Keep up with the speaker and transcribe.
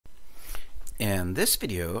In this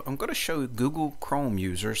video, I'm going to show Google Chrome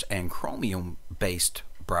users and Chromium based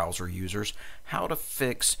browser users how to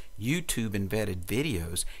fix YouTube embedded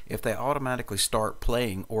videos if they automatically start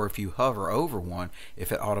playing, or if you hover over one,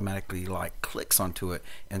 if it automatically clicks onto it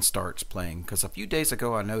and starts playing. Because a few days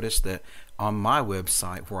ago I noticed that on my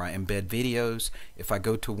website where I embed videos, if I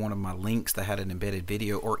go to one of my links that had an embedded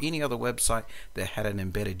video, or any other website that had an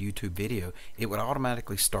embedded YouTube video, it would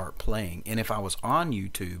automatically start playing. And if I was on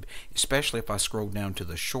YouTube, especially if I scroll down to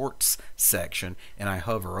the shorts section and I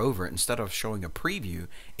hover over it, instead of showing a preview,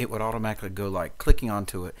 it would automatically go like clicking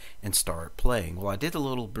onto it and start playing. Well, I did a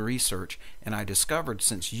little research and I discovered,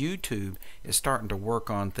 since YouTube is starting to work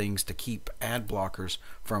on things to keep ad blockers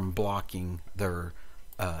from blocking their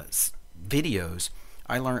videos,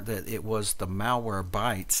 I learned that it was the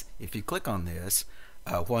Malwarebytes. If you click on this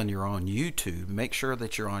when you're on YouTube, make sure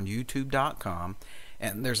that you're on youtube.com,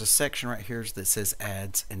 and there's a section right here that says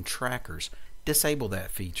ads and trackers. Disable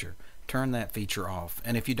that feature. Turn that feature off.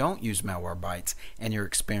 And if you don't use Malwarebytes and you're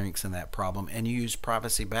experiencing that problem, and you use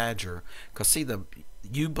Privacy Badger, because see, the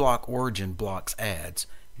uBlock Origin blocks ads,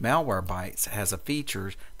 Malwarebytes has a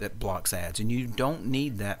feature that blocks ads, and you don't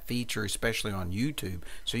need that feature, especially on YouTube.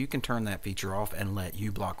 So you can turn that feature off and let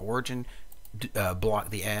uBlock Origin block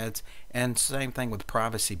the ads. And same thing with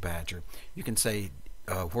Privacy Badger. You can say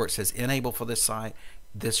where it says enable for this site,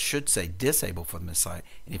 this should say disable from this site,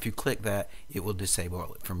 and if you click that, it will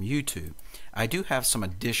disable it from YouTube. I do have some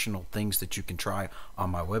additional things that you can try on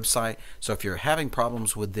my website, so if you're having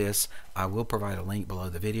problems with this, I will provide a link below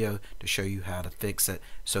the video to show you how to fix it,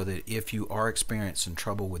 so that if you are experiencing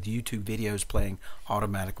trouble with YouTube videos playing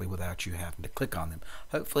automatically without you having to click on them.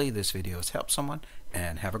 Hopefully this video has helped someone,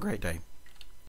 and have a great day.